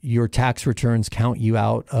let your tax returns count you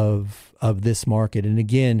out of this market. And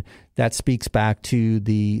again, that speaks back to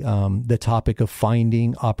the topic of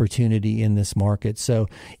finding opportunity in this market. So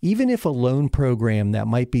even if a loan program that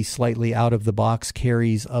might be slightly out of the box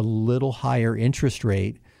carries a little higher interest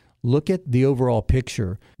rate, look at the overall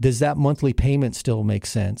picture. Does that monthly payment still make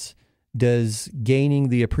sense? Does gaining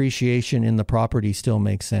the appreciation in the property still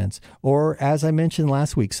make sense? Or as I mentioned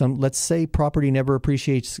last week, let's say property never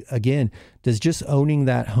appreciates again. Does just owning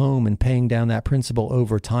that home and paying down that principal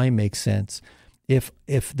over time make sense?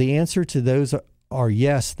 If the answer to those are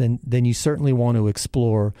yes, then you certainly want to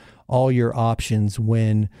explore all your options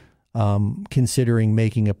when considering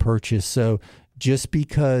making a purchase. So just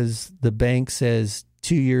because the bank says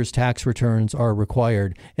 2 years tax returns are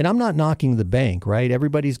required, and I'm not knocking the bank, right?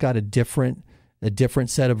 Everybody's got a different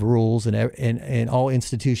set of rules, and all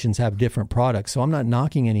institutions have different products. So I'm not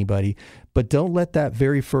knocking anybody, but don't let that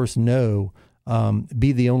very first no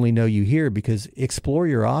be the only no you hear, because explore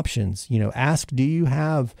your options. Ask, do you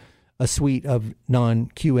have a suite of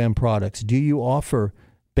non-QM products? Do you offer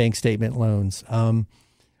bank statement loans?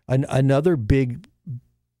 Another big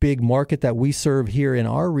market that we serve here in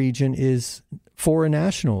our region is foreign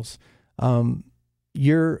nationals.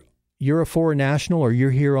 You're a foreign national, or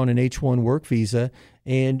you're here on an H-1 work visa,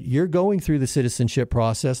 and you're going through the citizenship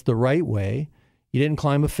process the right way. You didn't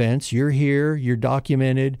climb a fence. You're here. You're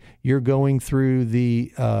documented. You're going through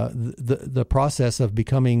the process of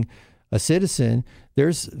becoming a citizen.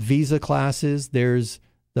 There's visa classes. There's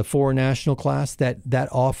the foreign national class that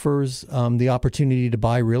offers the opportunity to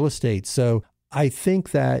buy real estate. So I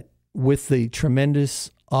think that with the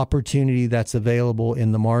tremendous opportunity that's available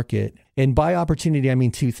in the market, and by opportunity I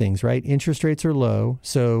mean two things, right? Interest rates are low,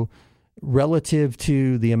 so relative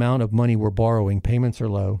to the amount of money we're borrowing, payments are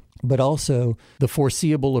low. But also the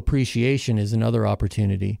foreseeable appreciation is another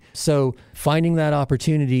opportunity. So finding that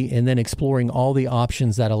opportunity and then exploring all the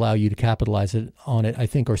options that allow you to capitalize on it, I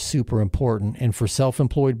think are super important. And for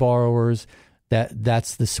self-employed borrowers,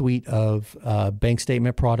 that's the suite of bank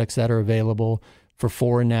statement products that are available. For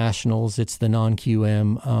foreign nationals, it's the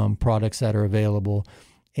non-QM products that are available.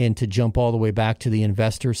 And to jump all the way back to the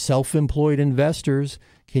investor, self-employed investors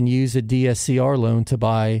can use a DSCR loan to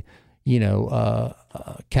buy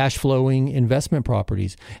cash flowing investment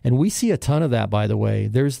properties. And we see a ton of that, by the way.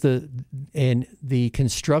 There's the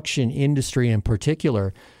construction industry in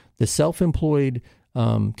particular, the self-employed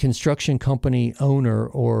construction company owner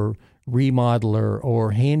or remodeler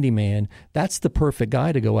or handyman, that's the perfect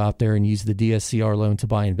guy to go out there and use the DSCR loan to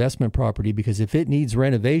buy investment property, because if it needs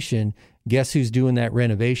renovation, guess who's doing that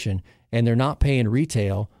renovation? And they're not paying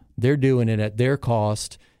retail. They're doing it at their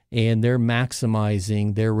cost, and they're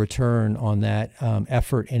maximizing their return on that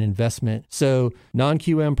effort and investment. So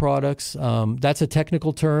non-QM products, that's a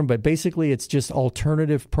technical term, but basically it's just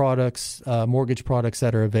alternative products, mortgage products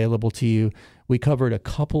that are available to you. We covered a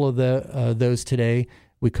couple of those today.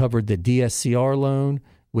 We covered the DSCR loan,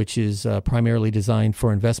 which is primarily designed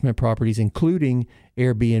for investment properties, including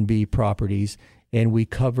Airbnb properties. and we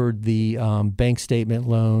covered the bank statement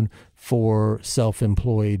loan for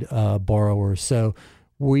self-employed borrowers. So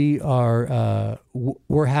we're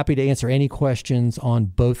happy to answer any questions on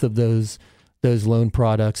both of those loan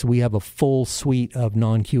products. We have a full suite of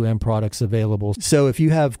non-QM products available. So if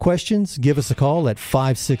you have questions, give us a call at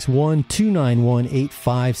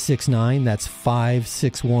 561-291-8569. That's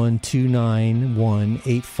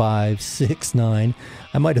 561-291-8569.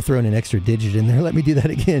 I might have thrown an extra digit in there. Let me do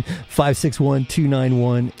that again.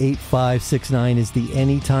 561-291-8569 is the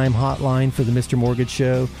anytime hotline for the Mr. Mortgage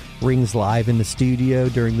Show. Rings live in the studio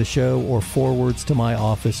during the show or forwards to my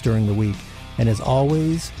office during the week. And as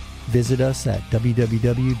always, visit us at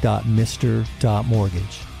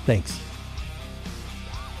www.mr.mortgage. Thanks.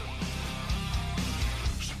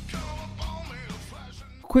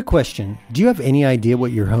 Quick question. Do you have any idea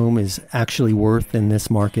what your home is actually worth in this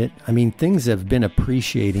market? I mean, things have been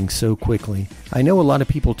appreciating so quickly. I know a lot of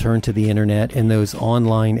people turn to the internet and those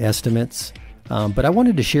online estimates, but I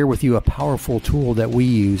wanted to share with you a powerful tool that we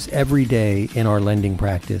use every day in our lending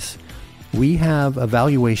practice. We have a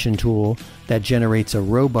valuation tool that generates a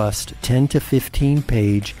robust 10 to 15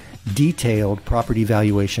 page detailed property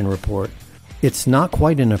valuation report. It's not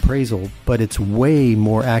quite an appraisal, but it's way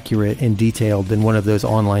more accurate and detailed than one of those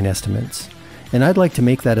online estimates. And I'd like to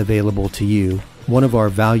make that available to you, one of our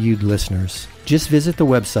valued listeners. Just visit the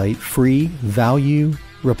website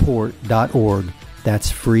freevaluereport.org.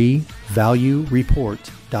 That's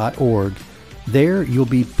freevaluereport.org. There, you'll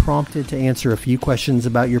be prompted to answer a few questions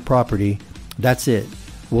about your property. That's it.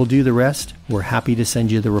 We'll do the rest. We're happy to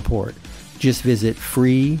send you the report. Just visit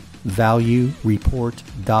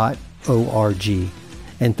freevaluereport.org.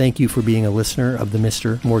 And thank you for being a listener of the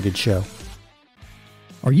Mr. Mortgage Show.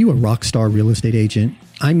 Are you a rock star real estate agent?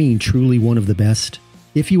 I mean, truly one of the best?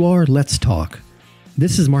 If you are, let's talk.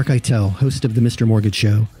 This is Mark Eitel, host of the Mr. Mortgage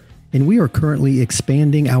Show, and we are currently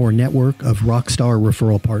expanding our network of rockstar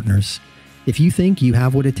referral partners. If you think you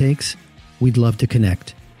have what it takes, we'd love to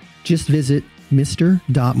connect. Just visit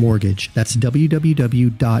Mr.Mortgage. That's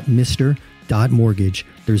www.mr.mortgage.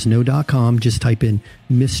 There's no .com. Just type in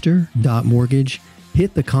Mr.Mortgage,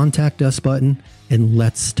 hit the contact us button, and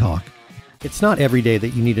let's talk. It's not every day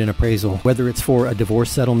that you need an appraisal, whether it's for a divorce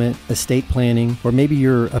settlement, estate planning, or maybe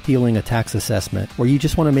you're appealing a tax assessment, or you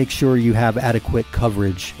just want to make sure you have adequate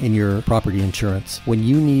coverage in your property insurance. When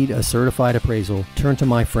you need a certified appraisal, turn to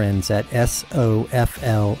my friends at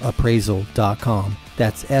soflappraisal.com.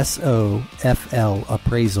 That's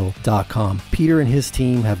soflappraisal.com. Peter and his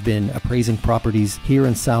team have been appraising properties here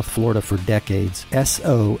in South Florida for decades.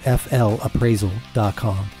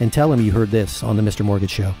 soflappraisal.com. And tell them you heard this on the Mr. Mortgage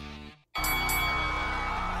Show.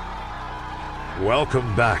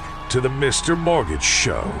 Welcome back to the Mr. Mortgage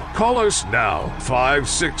Show. Call us now,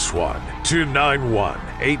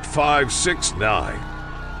 561-291-8569.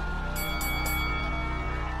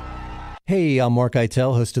 Hey, I'm Mark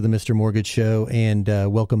Eitel, host of the Mr. Mortgage Show, and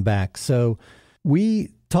welcome back. So we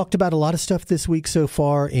talked about a lot of stuff this week so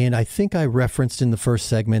far, and I think I referenced in the first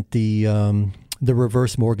segment the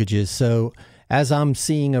reverse mortgages. So as I'm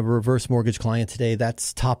seeing a reverse mortgage client today,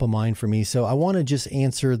 that's top of mind for me. So I want to just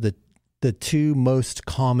answer the two most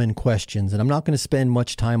common questions, and I'm not going to spend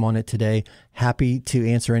much time on it today. Happy to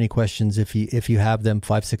answer any questions if you have them.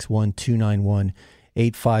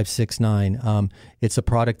 561-291-8569. It's a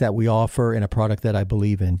product that we offer and a product that I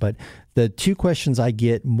believe in. But the two questions I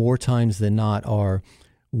get more times than not are,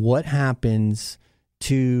 what happens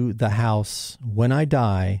to the house when I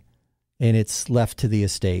die and it's left to the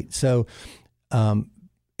estate? So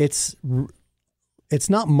it's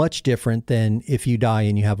not much different than if you die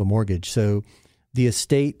and you have a mortgage. So the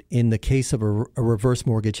estate, in the case of a reverse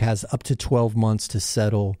mortgage, has up to 12 months to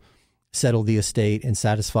settle the estate and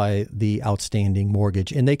satisfy the outstanding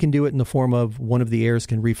mortgage. And they can do it in the form of one of the heirs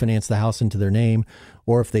can refinance the house into their name,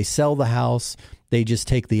 or if they sell the house, they just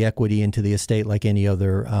take the equity into the estate like any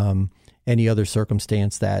other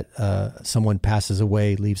circumstance that someone passes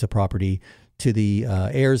away, leaves a property to the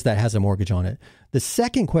heirs that has a mortgage on it. The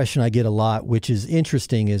second question I get a lot, which is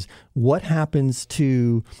interesting, is what happens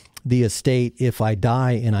to the estate if I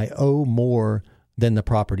die and I owe more than the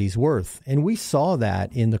property's worth? And we saw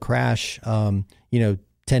that in the crash, 10,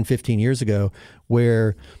 15 years ago,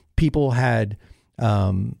 where people had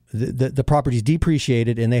the properties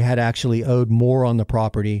depreciated and they had actually owed more on the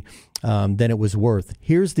property than it was worth.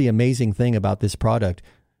 Here's the amazing thing about this product.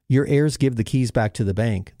 Your heirs give the keys back to the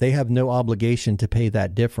bank. They have no obligation to pay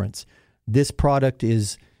that difference. This product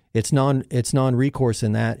it's non-recourse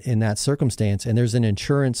in that circumstance, and there's an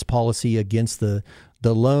insurance policy against the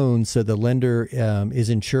loan, so the lender is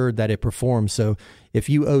insured that it performs. So if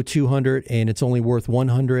you owe $200 and it's only worth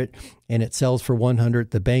 $100 and it sells for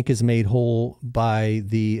 $100, the bank is made whole by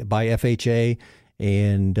FHA.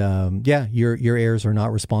 And your heirs are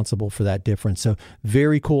not responsible for that difference. So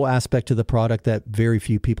very cool aspect to the product that very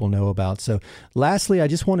few people know about. So lastly, I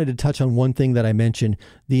just wanted to touch on one thing that I mentioned,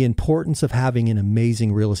 the importance of having an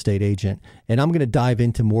amazing real estate agent. And I'm going to dive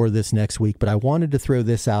into more of this next week, but I wanted to throw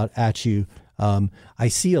this out at you. I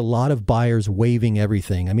see a lot of buyers waiving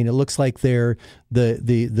everything. I mean, it looks like they're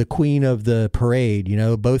the queen of the parade. You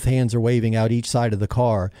know, both hands are waving out each side of the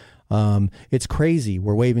car. It's crazy.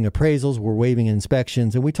 We're waiving appraisals, we're waiving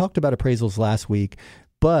inspections, and we talked about appraisals last week,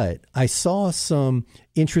 but I saw some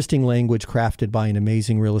interesting language crafted by an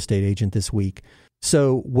amazing real estate agent this week.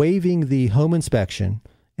 So waiving the home inspection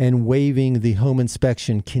and waiving the home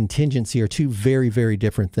inspection contingency are two very, very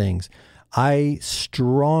different things. I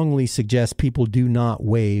strongly suggest people do not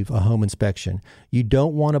waive a home inspection. You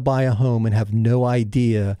don't want to buy a home and have no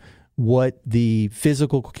idea what the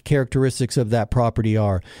physical characteristics of that property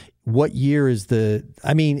are. What year is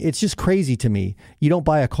it's just crazy to me. You don't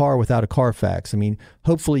buy a car without a Carfax. I mean,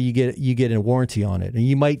 hopefully you get a warranty on it, and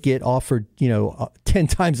you might get offered, 10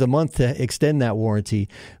 times a month to extend that warranty,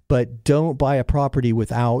 but don't buy a property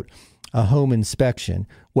without a home inspection.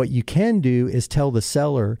 What you can do is tell the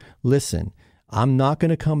seller, listen, I'm not going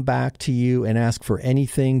to come back to you and ask for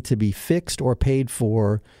anything to be fixed or paid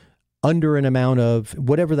for under an amount of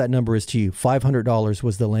whatever that number is to you. $500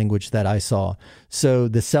 was the language that I saw. So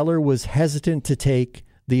the seller was hesitant to take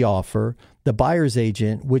the offer. The buyer's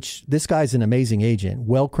agent, which this guy's an amazing agent,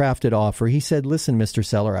 well-crafted offer. He said, listen, Mr.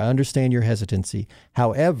 Seller, I understand your hesitancy.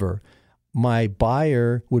 However, my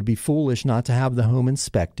buyer would be foolish not to have the home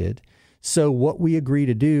inspected. So what we agree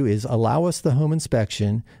to do is allow us the home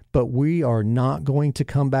inspection, but we are not going to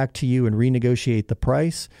come back to you and renegotiate the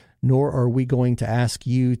price, nor are we going to ask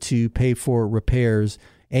you to pay for repairs,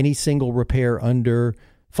 any single repair under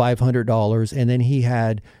 $500. And then he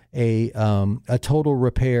had a total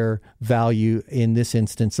repair value in this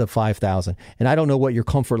instance of $5,000. And I don't know what your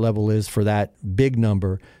comfort level is for that big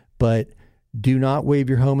number, but do not waive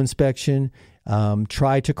your home inspection.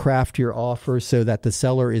 Try to craft your offer so that the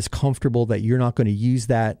seller is comfortable that you're not going to use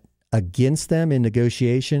that against them in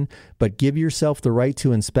negotiation, but give yourself the right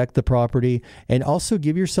to inspect the property, and also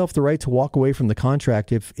give yourself the right to walk away from the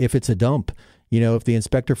contract if it's a dump. If the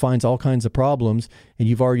inspector finds all kinds of problems and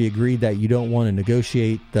you've already agreed that you don't want to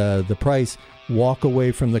negotiate the price, walk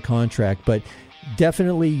away from the contract. But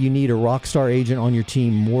definitely you need a rock star agent on your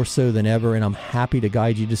team more so than ever, and I'm happy to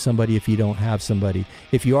guide you to somebody if you don't have somebody.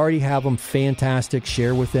 If you already have them, fantastic.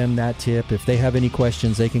 Share with them that tip. If they have any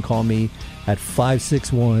questions, they can call me at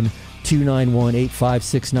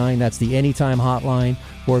 561-291-8569. That's the Anytime hotline,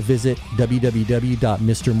 or visit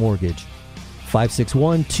www.mrmortgage.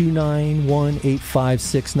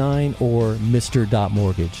 561-291-8569 or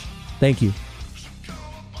mr.mortgage. Thank you.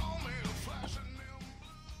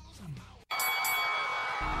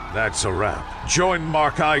 That's a wrap. Join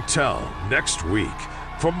Mark Eitel next week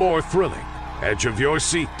for more thrilling,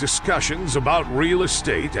 edge-of-your-seat discussions about real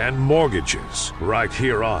estate and mortgages, right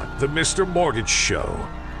here on The Mr. Mortgage Show.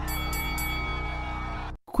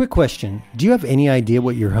 Quick question. Do you have any idea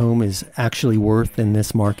what your home is actually worth in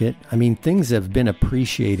this market? I mean, things have been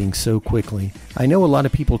appreciating so quickly. I know a lot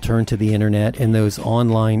of people turn to the internet and those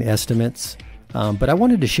online estimates, but I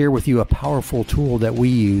wanted to share with you a powerful tool that we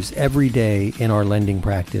use every day in our lending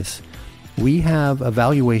practice. We have a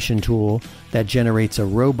valuation tool that generates a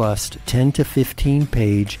robust 10 to 15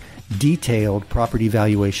 page detailed property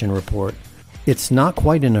valuation report. It's not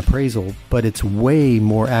quite an appraisal, but it's way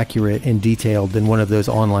more accurate and detailed than one of those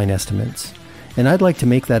online estimates. And I'd like to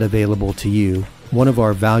make that available to you, one of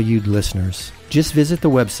our valued listeners. Just visit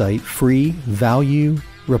the website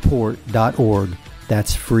freevaluereport.org.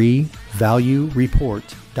 That's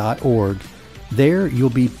freevaluereport.org. There you'll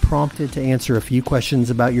be prompted to answer a few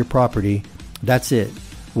questions about your property. That's it.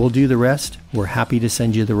 We'll do the rest. We're happy to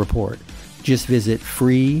send you the report. Just visit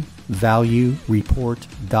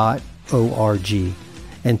freevaluereport.org.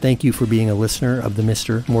 And thank you for being a listener of the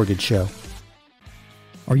Mr. Mortgage Show.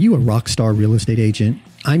 Are you a rock star real estate agent?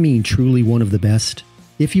 I mean, truly one of the best.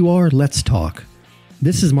 If you are, let's talk.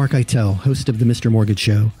 This is Mark Eitel, host of the Mr. Mortgage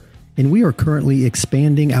Show, and we are currently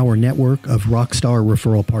expanding our network of rockstar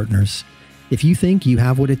referral partners. If you think you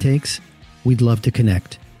have what it takes, we'd love to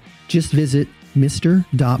connect. Just visit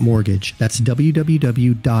mr.mortgage. That's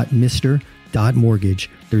www.mr.mortgage.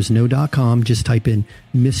 There's no .com. Just type in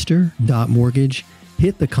mr.mortgage,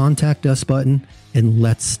 hit the contact us button, and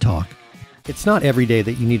let's talk. It's not every day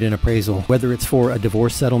that you need an appraisal, whether it's for a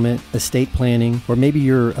divorce settlement, estate planning, or maybe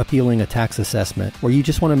you're appealing a tax assessment, or you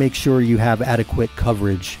just want to make sure you have adequate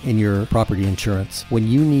coverage in your property insurance. When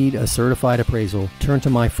you need a certified appraisal, turn to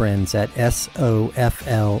my friends at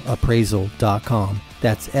SOFLappraisal.com.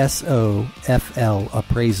 That's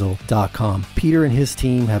SOFLappraisal.com. Peter and his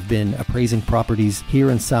team have been appraising properties here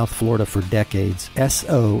in South Florida for decades.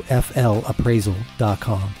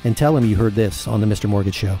 SOFLappraisal.com. And tell him you heard this on the Mr.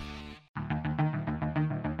 Mortgage Show.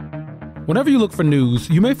 Whenever you look for news,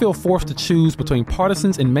 you may feel forced to choose between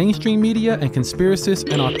partisans in mainstream media and conspiracists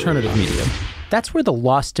in alternative media. That's where the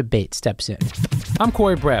Lost Debate steps in. I'm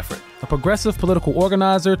Corey Bradford, a progressive political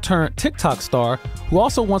organizer turned TikTok star who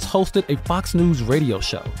also once hosted a Fox News radio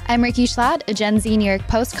show. I'm Ricky Schlatt, a Gen Z New York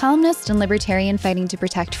Post columnist and libertarian fighting to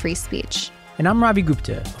protect free speech. And I'm Ravi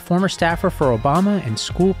Gupta, a former staffer for Obama and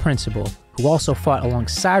school principal who also fought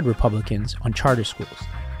alongside Republicans on charter schools.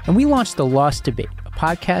 And we launched The Lost Debate, a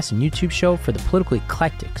podcast and YouTube show for the political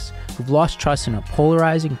eclectics who've lost trust in a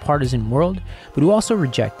polarizing, partisan world, but who also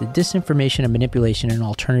reject the disinformation and manipulation in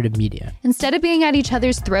alternative media. Instead of being at each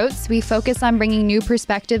other's throats, we focus on bringing new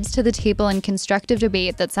perspectives to the table in constructive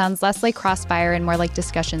debate that sounds less like crossfire and more like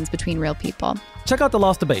discussions between real people. Check out The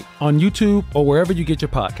Lost Debate on YouTube or wherever you get your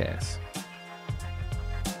podcasts.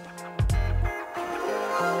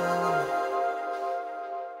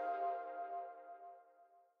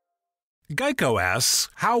 Geico asks,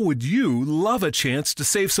 how would you love a chance to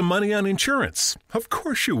save some money on insurance? Of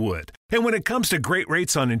course you would. And when it comes to great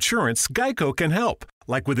rates on insurance, Geico can help.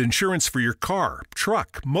 Like with insurance for your car,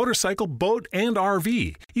 truck, motorcycle, boat, and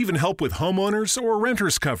RV. Even help with homeowners or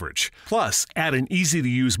renters coverage. Plus, add an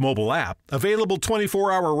easy-to-use mobile app, available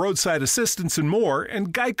 24-hour roadside assistance and more,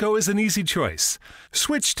 and Geico is an easy choice.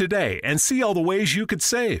 Switch today and see all the ways you could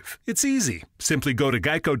save. It's easy. Simply go to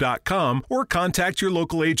geico.com or contact your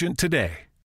local agent today.